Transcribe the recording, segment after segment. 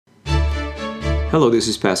Hello, this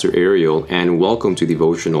is Pastor Ariel, and welcome to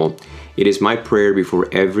Devotional. It is my prayer before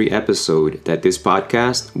every episode that this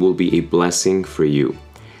podcast will be a blessing for you.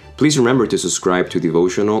 Please remember to subscribe to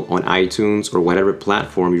Devotional on iTunes or whatever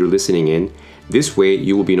platform you're listening in. This way,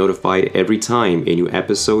 you will be notified every time a new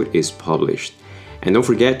episode is published. And don't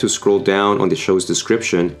forget to scroll down on the show's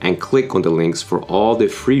description and click on the links for all the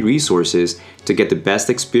free resources to get the best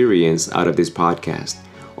experience out of this podcast.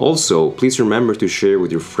 Also, please remember to share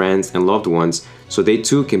with your friends and loved ones so they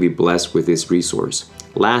too can be blessed with this resource.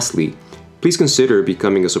 Lastly, please consider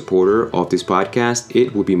becoming a supporter of this podcast.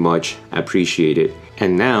 It would be much appreciated.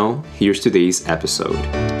 And now, here's today's episode.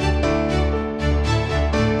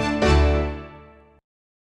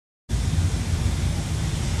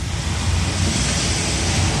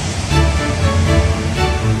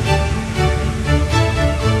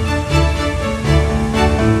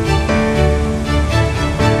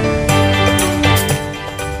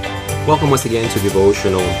 Welcome once again to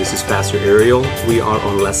Devotional. This is Pastor Ariel. We are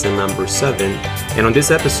on lesson number 7. And on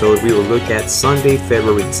this episode, we will look at Sunday,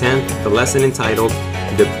 February 10th, the lesson entitled,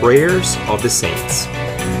 The Prayers of the Saints.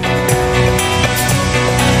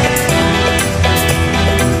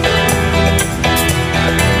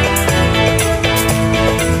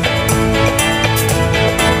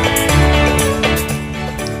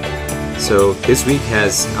 So this week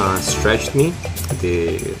has stretched me.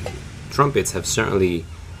 The trumpets have certainly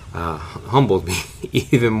humbled me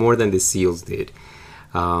even more than the seals did,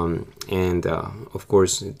 and of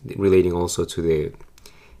course, relating also to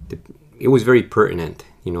it was very pertinent,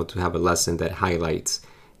 to have a lesson that highlights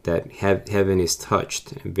that heaven is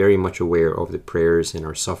touched and very much aware of the prayers and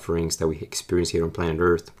our sufferings that we experience here on planet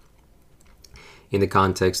Earth. In the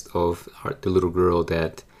context of the little girl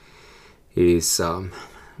that is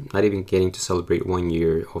not even getting to celebrate 1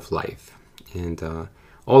 year of life, and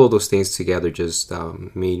all of those things together just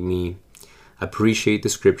made me appreciate the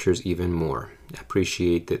scriptures even more,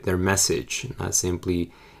 appreciate their message, not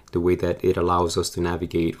simply the way that it allows us to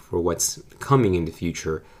navigate for what's coming in the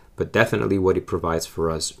future, but definitely what it provides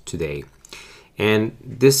for us today. And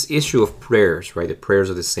this issue of prayers, right, the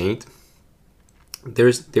prayers of the saint,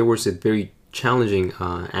 there was a very challenging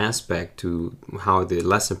aspect to how the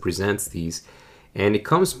lesson presents these, and it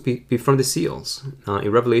comes from the seals.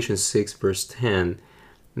 In Revelation 6, verse 10,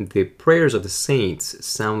 the prayers of the saints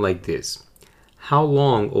sound like this: How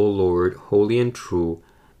long, O Lord, holy and true,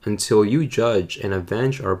 until you judge and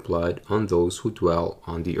avenge our blood on those who dwell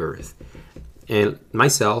on the earth? And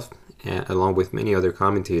myself, along with many other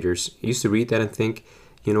commentators, used to read that and think,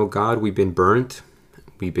 God, we've been burnt,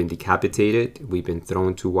 we've been decapitated, we've been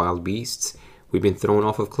thrown to wild beasts, we've been thrown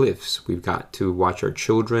off of cliffs, we've got to watch our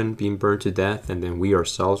children being burned to death, and then we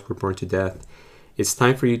ourselves were burned to death. It's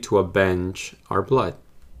time for you to avenge our blood.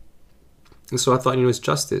 And so I thought, it's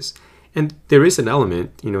justice. And there is an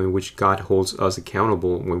element, in which God holds us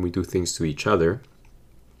accountable when we do things to each other.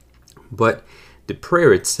 But the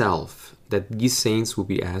prayer itself, that these saints will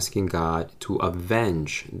be asking God to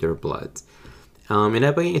avenge their blood. And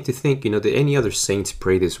I began to think, that any other saints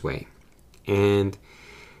pray this way. And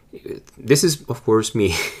this is, of course,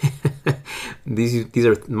 me. These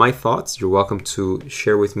are my thoughts. You're welcome to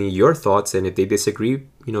share with me your thoughts. And if they disagree,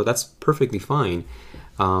 that's perfectly fine.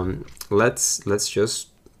 Let's just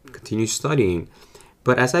continue studying.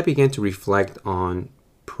 But as I began to reflect on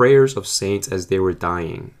prayers of saints as they were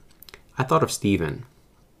dying, I thought of Stephen.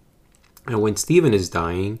 And when Stephen is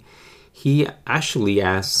dying, he actually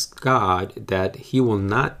asks God that he will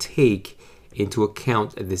not take into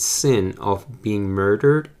account the sin of being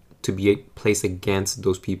murdered to be placed against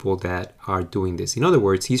those people that are doing this. In other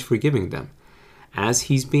words, he's forgiving them. As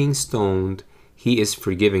he's being stoned, he is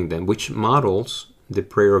forgiving them, which models the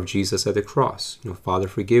prayer of Jesus at the cross. Father,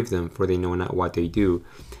 forgive them, for they know not what they do.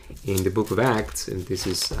 In the book of Acts, and this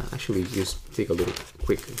is actually just take a little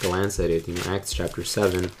quick glance at it, Acts chapter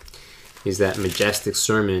 7 is that majestic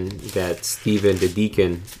sermon that Stephen the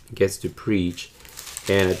deacon gets to preach.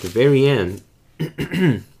 And at the very end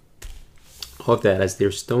of that, as they're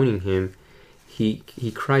stoning him, he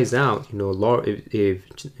cries out, Lord, if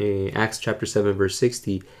Acts chapter 7 verse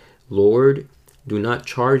 60, Lord, do not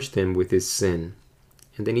charge them with this sin.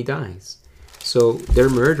 And then he dies. So they're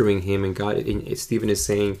murdering him, and Stephen is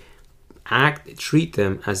saying, treat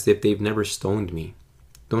them as if they've never stoned me.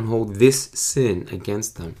 Don't hold this sin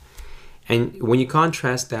against them. And when you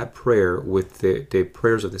contrast that prayer with the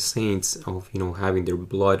prayers of the saints of having their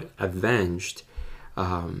blood avenged,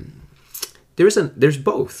 there's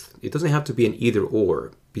both. It doesn't have to be an either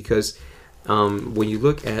or, because when you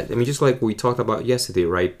look at, I mean, just like we talked about yesterday,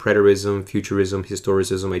 right? Preterism, futurism,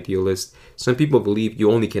 historicism, idealist. Some people believe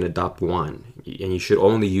you only can adopt one, and you should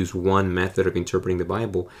only use one method of interpreting the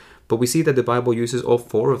Bible. But we see that the Bible uses all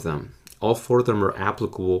four of them. All four of them are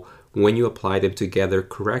applicable when you apply them together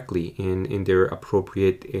correctly in their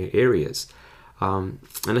appropriate areas. And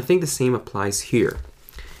I think the same applies here.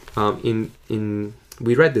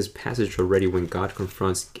 We read this passage already when God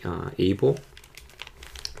confronts Abel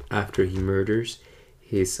after he murders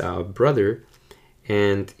his brother,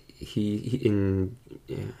 and he in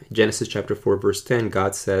Genesis chapter 4 verse 10,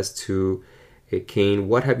 God says to Cain,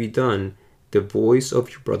 "What have you done? The voice of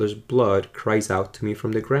your brother's blood cries out to me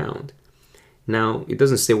from the ground." Now, it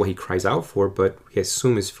doesn't say what he cries out for, but we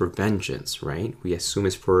assume it's for vengeance, right? We assume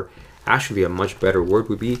it's for, actually a much better word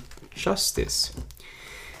would be justice.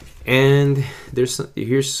 And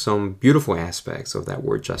here's some beautiful aspects of that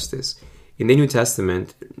word justice. In the New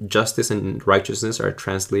Testament, justice and righteousness are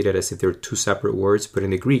translated as if they're two separate words, but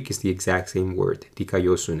in the Greek it's the exact same word,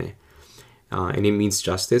 dikaiosune. And it means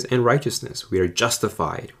justice and righteousness. We are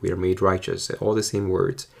justified, we are made righteous, all the same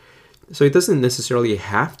words. So it doesn't necessarily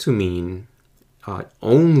have to mean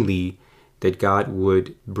only that God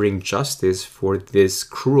would bring justice for this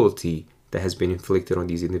cruelty that has been inflicted on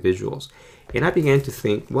these individuals. And I began to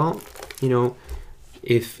think, well,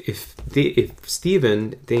 if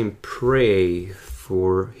Stephen didn't pray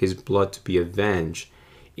for his blood to be avenged,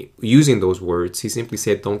 using those words, he simply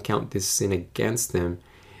said, "Don't count this sin against them."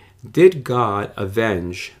 Did God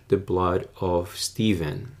avenge the blood of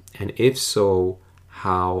Stephen? And if so,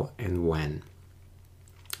 how and when?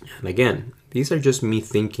 And again, these are just me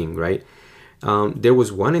thinking, right? There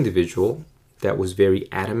was one individual that was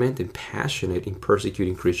very adamant and passionate in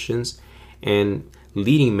persecuting Christians and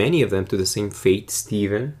leading many of them to the same fate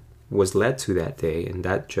Stephen was led to that day. And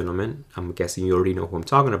that gentleman, I'm guessing you already know who I'm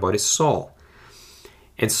talking about, is Saul.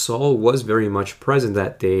 And Saul was very much present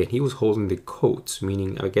that day, and he was holding the coats,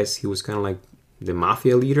 meaning I guess he was kind of like the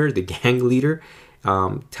mafia leader, the gang leader,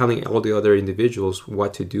 telling all the other individuals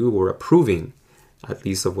what to do, or approving at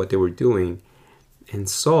least of what they were doing. And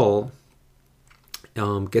Saul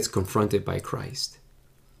gets confronted by Christ.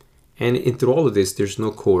 And through all of this, there's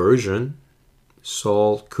no coercion.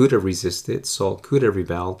 Saul could have resisted, Saul could have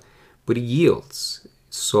rebelled, but he yields.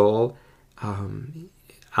 Saul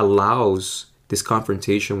allows this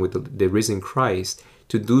confrontation with the risen Christ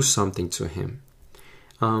to do something to him.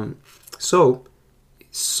 So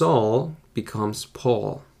Saul becomes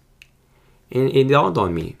Paul. And it dawned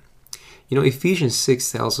on me, Ephesians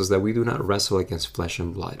 6 tells us that we do not wrestle against flesh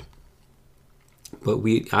and blood, but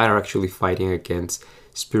we are actually fighting against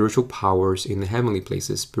spiritual powers in the heavenly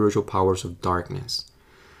places, spiritual powers of darkness.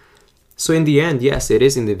 So in the end, yes, it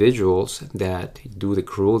is individuals that do the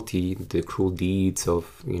cruel deeds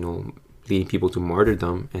of, leading people to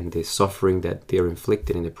martyrdom and the suffering that they're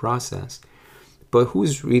inflicted in the process. But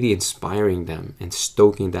who's really inspiring them and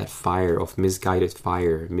stoking that fire, misguided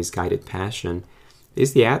passion,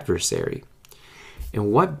 is the adversary.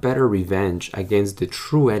 And what better revenge against the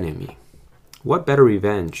true enemy? What better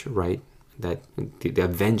revenge, right? That the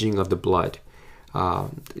avenging of the blood,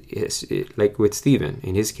 like with Stephen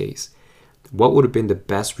in his case. What would have been the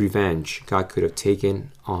best revenge God could have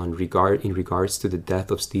taken in regards to the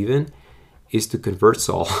death of Stephen is to convert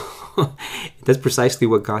Saul. That's precisely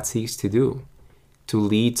what God seeks to do, to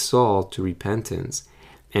lead Saul to repentance.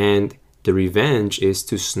 And the revenge is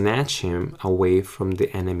to snatch him away from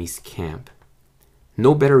the enemy's camp.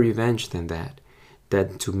 No better revenge than that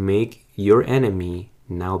to make your enemy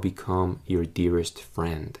now become your dearest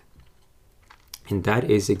friend. And that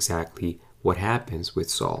is exactly what happens with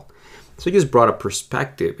Saul. So he just brought a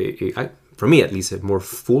perspective, for me at least, a more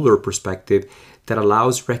fuller perspective that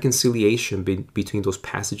allows reconciliation between those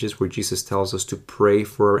passages where Jesus tells us to pray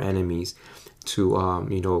for our enemies,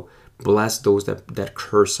 to bless those that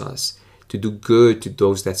curse us, to do good to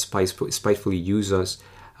those that spitefully use us,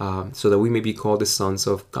 so that we may be called the sons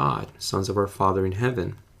of God, sons of our Father in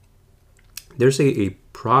heaven. There's a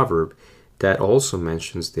proverb that also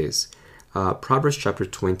mentions this. Proverbs chapter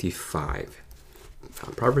 25.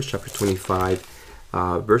 Proverbs chapter 25,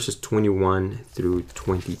 verses 21 through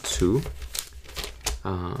 22.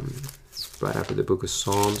 It's right after the book of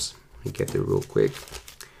Psalms. Let me get there real quick.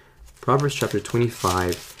 Proverbs chapter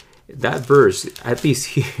 25. That verse, at least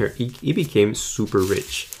here, he became super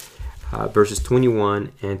rich. Verses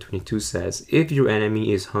 21 and 22 says, "If your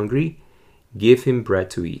enemy is hungry, give him bread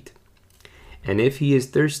to eat. And if he is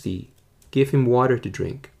thirsty, give him water to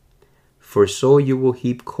drink. For so you will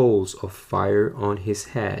heap coals of fire on his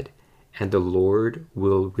head, and the Lord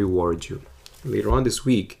will reward you." Later on this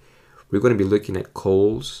week, we're going to be looking at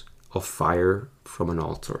coals of fire from an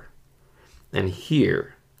altar. And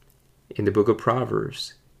here in the book of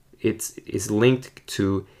Proverbs, it is linked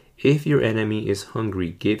to, if your enemy is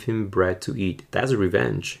hungry, give him bread to eat. That's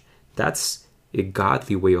revenge. That's a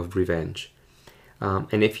godly way of revenge.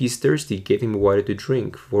 And if he's thirsty, give him water to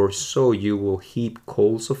drink, for so you will heap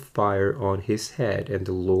coals of fire on his head, and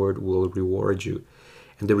the Lord will reward you.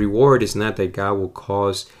 And the reward is not that God will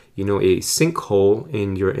cause, a sinkhole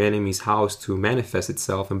in your enemy's house to manifest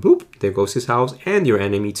itself, and boop, there goes his house and your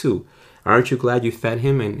enemy too. Aren't you glad you fed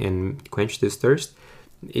him and quenched his thirst?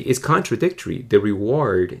 It's contradictory. The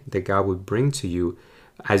reward that God would bring to you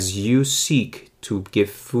as you seek to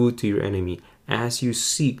give food to your enemy, as you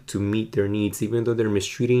seek to meet their needs, even though they're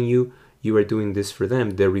mistreating you, you are doing this for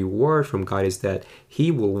them. The reward from God is that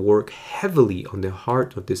he will work heavily on the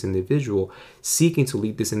heart of this individual, seeking to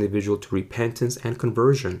lead this individual to repentance and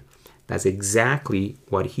conversion. That's exactly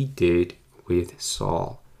what he did with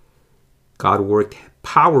Saul. God worked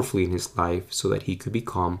powerfully in his life so that he could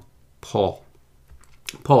become Paul.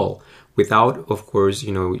 Paul, without, of course,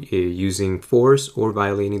 using force or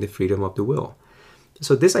violating the freedom of the will.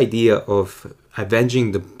 So this idea of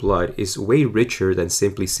avenging the blood is way richer than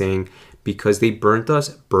simply saying, because they burnt us,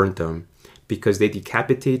 burnt them. Because they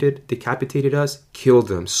decapitated us, killed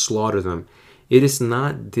them, slaughtered them. It is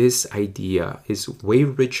not this idea. It's way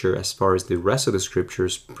richer as far as the rest of the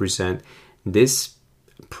scriptures present this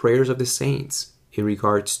prayers of the saints in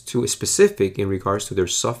regards to their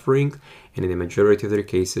suffering, and in the majority of their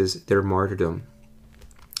cases, their martyrdom.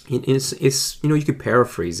 It's you could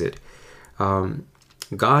paraphrase it.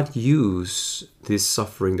 God, use this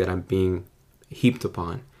suffering that I'm being heaped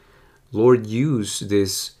upon. Lord, use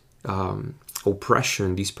this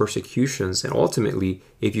oppression, these persecutions, and ultimately,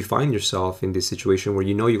 if you find yourself in this situation where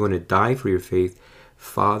you're going to die for your faith,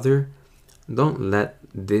 Father, don't let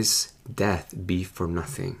this death be for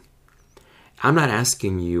nothing. I'm not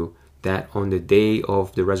asking you that on the day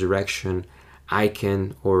of the resurrection, I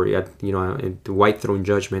can, or at the white throne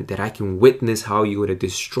judgment, that I can witness how you're going to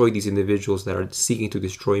destroy these individuals that are seeking to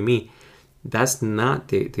destroy me. That's not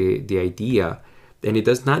the idea. And it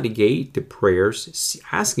does not negate the prayers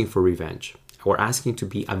asking for revenge or asking to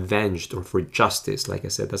be avenged or for justice. Like I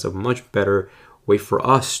said, that's a much better way for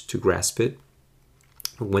us to grasp it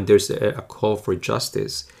when there's a call for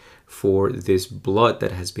justice for this blood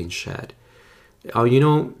that has been shed.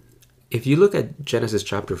 If you look at Genesis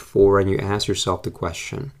chapter 4 and you ask yourself the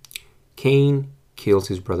question, Cain kills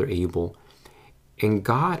his brother Abel, and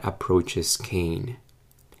God approaches Cain,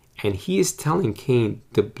 and he is telling Cain,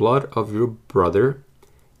 the blood of your brother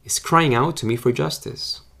is crying out to me for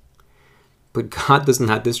justice. But God does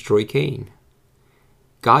not destroy Cain.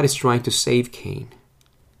 God is trying to save Cain.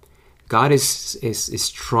 God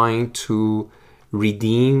is trying to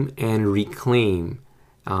redeem and reclaim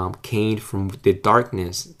Cain from the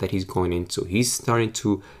darkness that he's going into. He's starting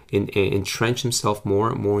to entrench himself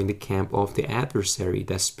more and more in the camp of the adversary,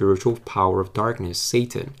 that spiritual power of darkness,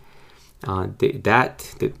 Satan.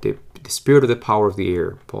 The spirit of the power of the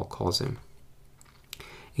air, Paul calls him.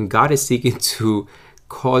 And God is seeking to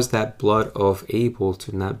cause that blood of Abel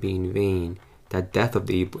to not be in vain, that death of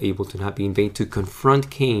Abel to not be in vain, to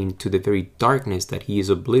confront Cain to the very darkness that he is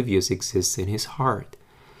oblivious exists in his heart.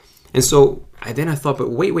 And so I thought,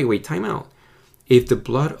 but wait, time out. If the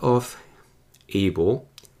blood of Abel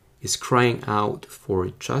is crying out for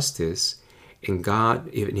justice, and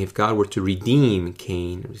if God were to redeem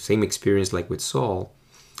Cain, same experience like with Saul,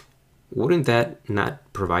 wouldn't that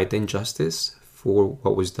not provide then justice for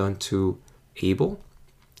what was done to Abel?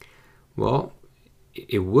 Well,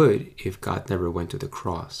 it would if God never went to the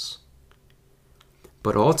cross.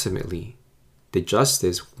 But ultimately, the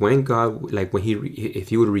justice, when God, if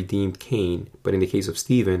he would redeem Cain, but in the case of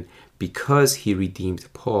Stephen, because he redeemed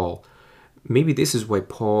Paul, maybe this is why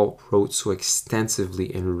Paul wrote so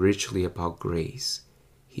extensively and richly about grace.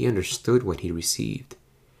 He understood what he received.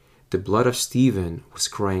 The blood of Stephen was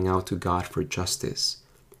crying out to God for justice,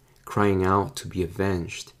 crying out to be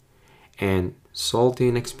avenged. And Saul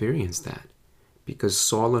didn't experience that because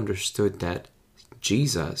Saul understood that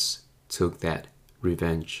Jesus took that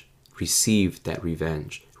revenge, received that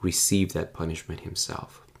revenge, received that punishment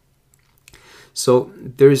himself. So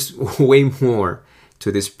there's way more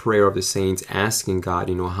to this prayer of the saints asking God,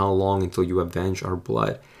 how long until you avenge our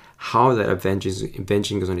blood? How that avenging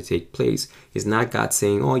is going to take place is not God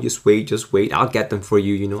saying, oh, just wait, I'll get them for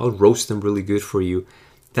you, I'll roast them really good for you.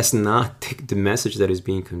 That's not the message that is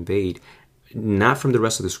being conveyed, not from the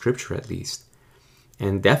rest of the scripture at least.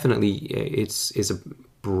 And definitely it's a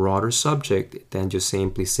broader subject than just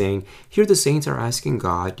simply saying, here the saints are asking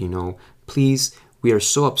God, please, We are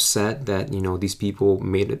so upset that, these people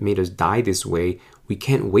made us die this way. We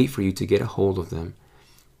can't wait for you to get a hold of them.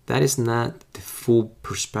 That is not the full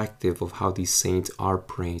perspective of how these saints are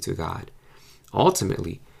praying to God.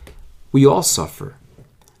 Ultimately, we all suffer.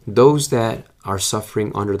 Those that are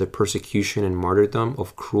suffering under the persecution and martyrdom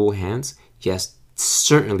of cruel hands, yes,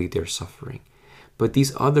 certainly they're suffering. But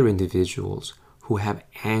these other individuals who have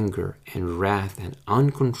anger and wrath and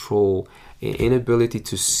uncontrol, an inability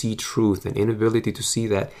to see truth, an inability to see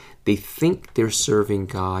that they think they're serving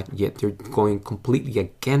God, yet they're going completely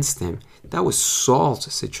against Him. That was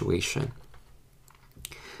Saul's situation.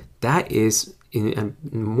 That is, in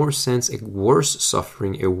a more sense, a worse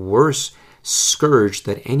suffering, a worse scourge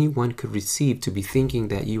that anyone could receive, to be thinking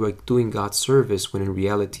that you are doing God's service when in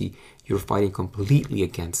reality you're fighting completely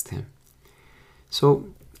against Him. So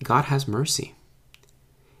God has mercy.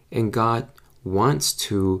 And God wants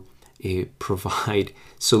to provide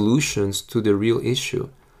solutions to the real issue.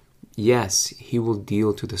 Yes, He will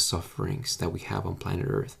deal to the sufferings that we have on planet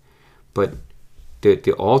Earth. But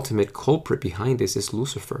the ultimate culprit behind this is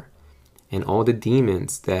Lucifer. And all the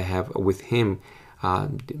demons that have with him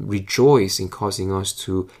rejoice in causing us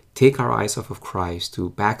to take our eyes off of Christ, to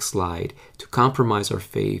backslide, to compromise our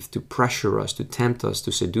faith, to pressure us, to tempt us,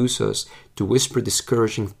 to seduce us, to whisper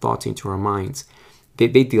discouraging thoughts into our minds. They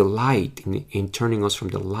delight in turning us from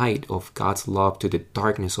the light of God's love to the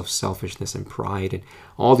darkness of selfishness and pride and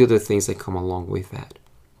all the other things that come along with that.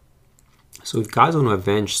 So if God's going to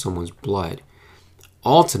avenge someone's blood,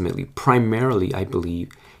 ultimately, primarily, I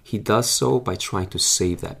believe, He does so by trying to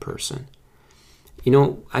save that person.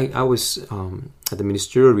 I was at the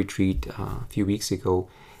ministerial retreat a few weeks ago,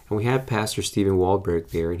 and we had Pastor Stephen Wahlberg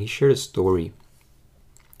there, and he shared a story,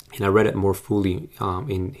 and I read it more fully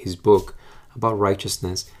in his book about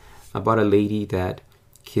righteousness, about a lady that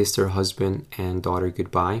kissed her husband and daughter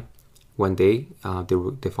goodbye. One day,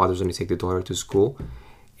 the father was going to take the daughter to school,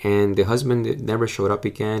 and the husband never showed up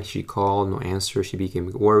again. She called, no answer. She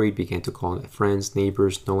became worried, began to call friends,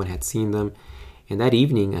 neighbors. No one had seen them. And that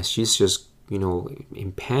evening, as she's just,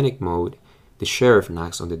 in panic mode, the sheriff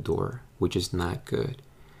knocks on the door, which is not good.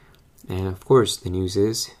 And of course, the news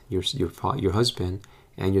is your husband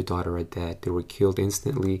and your daughter are dead. They were killed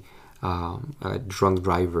instantly. A drunk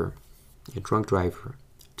driver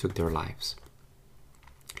took their lives.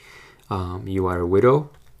 You are a widow,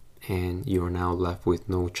 and you are now left with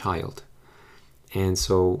no child. And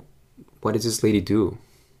so, what does this lady do?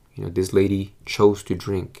 This lady chose to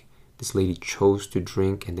drink. This lady chose to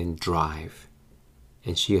drink and then drive.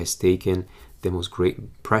 And she has taken the most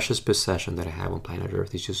great, precious possession that I have on planet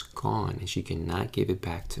Earth. It's just gone, and she cannot give it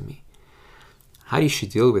back to me. How does she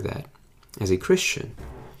deal with that as a Christian?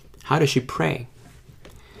 How does she pray?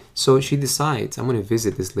 So she decides, I'm going to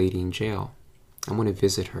visit this lady in jail. I'm going to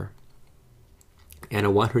visit her. And I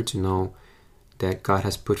want her to know that God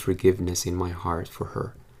has put forgiveness in my heart for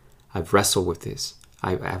her. I've wrestled with this.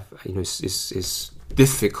 It's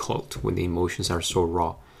difficult when the emotions are so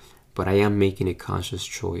raw. But I am making a conscious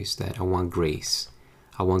choice that I want grace.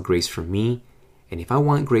 I want grace for me. And if I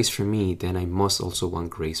want grace for me, then I must also want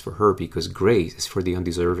grace for her, because grace is for the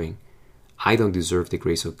undeserving. I don't deserve the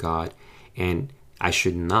grace of God, and I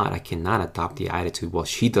cannot adopt the attitude, well,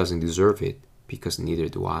 she doesn't deserve it, because neither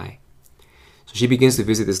do I. So she begins to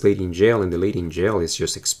visit this lady in jail, and the lady in jail is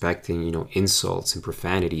just expecting, insults and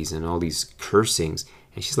profanities and all these cursings.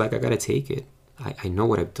 And she's like, I gotta take it. I know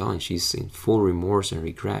what I've done. She's in full remorse and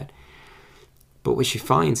regret. But what she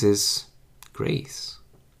finds is grace.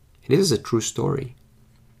 And this is a true story.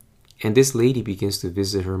 And this lady begins to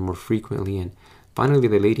visit her more frequently, and finally,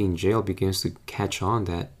 the lady in jail begins to catch on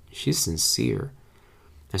that she's sincere.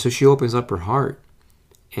 And so she opens up her heart.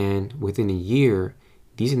 And within a year,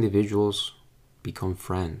 these individuals become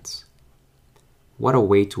friends. What a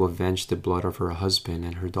way to avenge the blood of her husband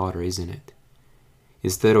and her daughter, isn't it?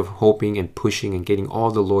 Instead of hoping and pushing and getting all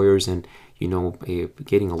the lawyers and,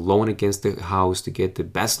 getting a loan against the house to get the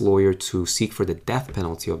best lawyer to seek for the death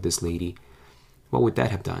penalty of this lady, what would that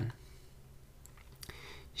have done?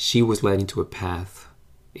 She was led into a path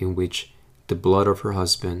in which the blood of her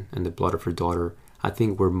husband and the blood of her daughter, I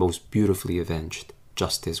think, were most beautifully avenged.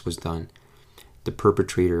 Justice was done. The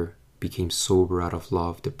perpetrator became sober out of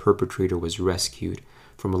love. The perpetrator was rescued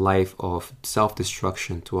from a life of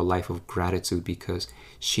self-destruction to a life of gratitude, because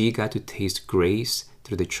she got to taste grace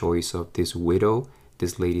through the choice of this widow,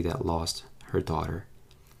 this lady that lost her daughter.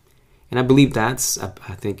 And I believe that's, a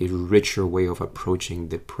richer way of approaching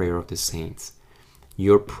the prayer of the saints.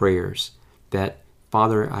 Your prayers, that,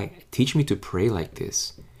 Father, teach me to pray like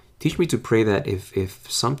this. Teach me to pray that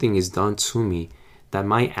if something is done to me, that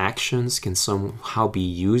my actions can somehow be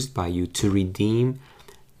used by you to redeem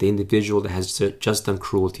the individual that has just done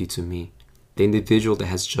cruelty to me, the individual that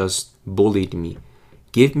has just bullied me.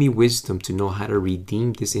 Give me wisdom to know how to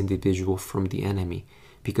redeem this individual from the enemy,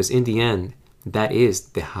 because in the end, that is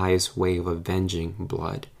the highest way of avenging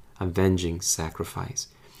blood, avenging sacrifice.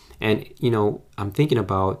 And, I'm thinking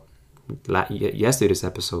about yesterday's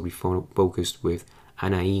episode, we focused with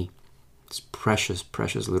Anaí, this precious,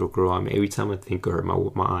 precious little girl. Every time I think of her,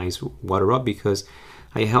 my eyes water up because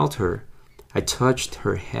I held her. I touched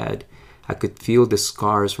her head. I could feel the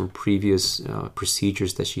scars from previous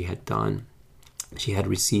procedures that she had done. She had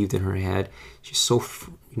received in her head. She's so,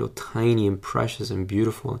 tiny and precious and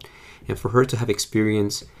beautiful. And for her to have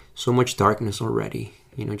experienced so much darkness already,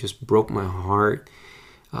 just broke my heart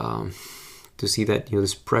to see that,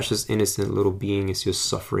 this precious, innocent little being is just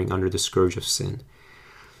suffering under the scourge of sin.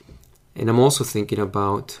 And I'm also thinking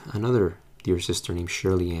about another dear sister named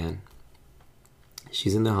Shirley Ann.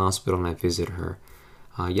 She's in the hospital and I visited her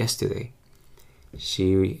yesterday.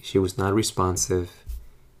 She was not responsive.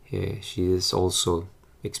 She is also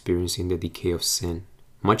experiencing the decay of sin.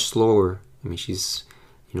 Much slower. She's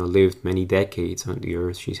lived many decades on the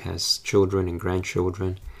earth. She has children and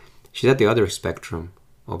grandchildren. She's at the other spectrum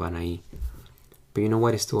of Anaí. But you know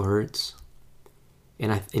what? It still hurts.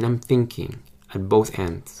 And I'm thinking at both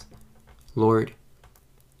ends, Lord,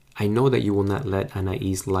 I know that you will not let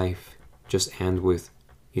Anaí's life just end with,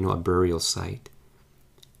 a burial site.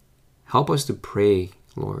 Help us to pray,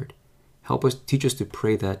 Lord. Teach us to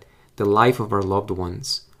pray that the life of our loved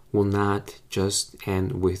ones will not just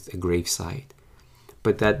end with a gravesite,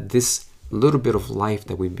 but that this little bit of life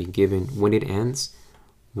that we've been given, when it ends,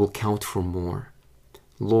 will count for more.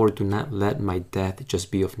 Lord, do not let my death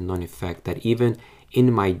just be of none effect, that even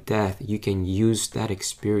in my death, you can use that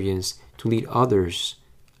experience to lead others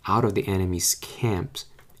out of the enemy's camps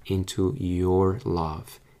into your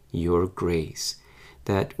love, your grace.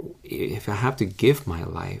 That if I have to give my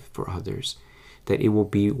life for others, that it will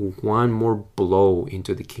be one more blow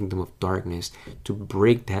into the kingdom of darkness to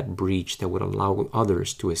break that breach that would allow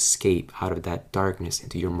others to escape out of that darkness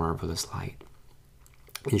into your marvelous light.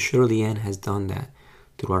 And Shirley Ann has done that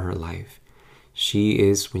throughout her life.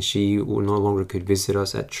 When she no longer could visit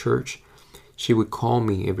us at church, she would call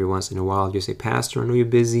me every once in a while, just say, Pastor, I know you're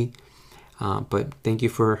busy, but thank you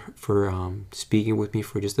for speaking with me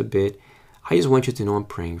for just a bit. I just want you to know I'm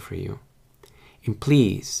praying for you. And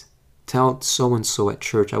please, tell so-and-so at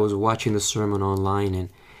church. I was watching the sermon online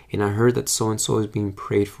and I heard that so-and-so is being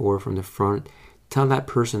prayed for from the front. Tell that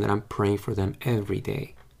person that I'm praying for them every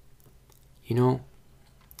day.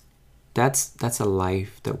 That's a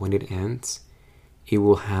life that when it ends, it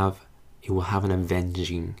will have an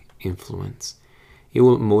avenging influence. It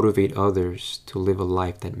will motivate others to live a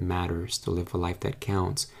life that matters, to live a life that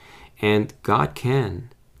counts. And God can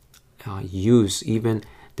use even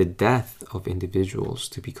the death of individuals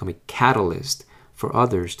to become a catalyst for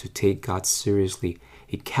others to take God seriously,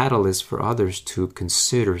 a catalyst for others to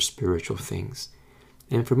consider spiritual things.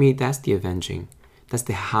 And for me, that's the avenging. That's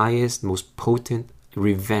the highest, most potent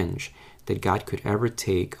revenge that God could ever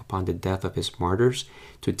take upon the death of his martyrs,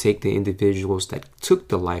 to take the individuals that took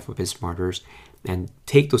the life of his martyrs and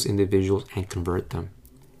take those individuals and convert them.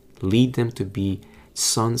 Lead them to be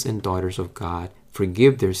sons and daughters of God,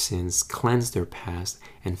 forgive their sins, cleanse their past,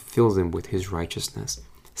 and fill them with his righteousness.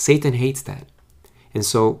 Satan hates that. And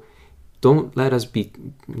so don't let us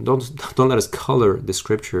color the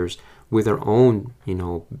scriptures with our own,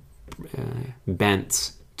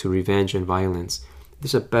 bents to revenge and violence.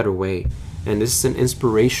 There's a better way. And this is an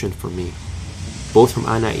inspiration for me, both from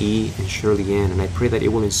Anaí and Shirley Ann, and I pray that it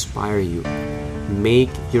will inspire you. Make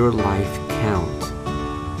your life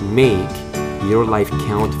count. Make your life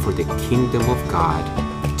count for the kingdom of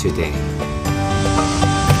God today.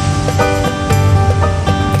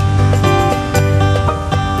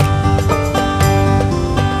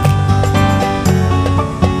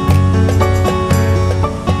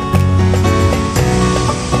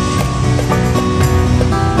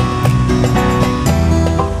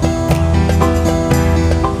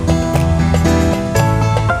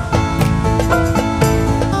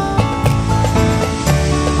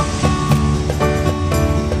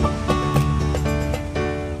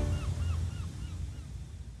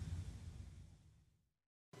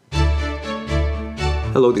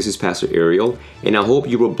 Hello, this is Pastor Ariel, and I hope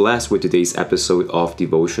you were blessed with today's episode of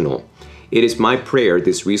Devotional. It is my prayer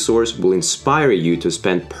this resource will inspire you to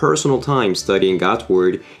spend personal time studying God's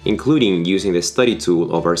Word, including using the study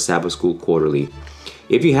tool of our Sabbath School Quarterly.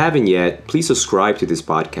 If you haven't yet, please subscribe to this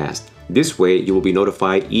podcast. This way, you will be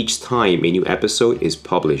notified each time a new episode is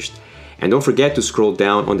published. And don't forget to scroll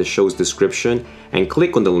down on the show's description and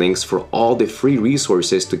click on the links for all the free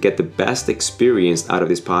resources to get the best experience out of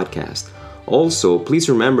this podcast. Also, please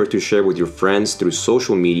remember to share with your friends through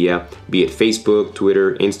social media, be it Facebook,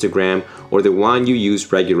 Twitter, Instagram, or the one you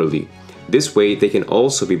use regularly. This way, they can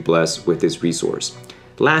also be blessed with this resource.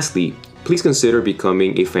 Lastly, please consider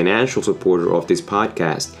becoming a financial supporter of this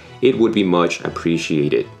podcast. It would be much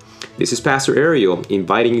appreciated. This is Pastor Ariel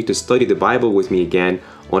inviting you to study the Bible with me again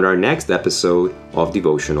on our next episode of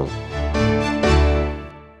Devotional.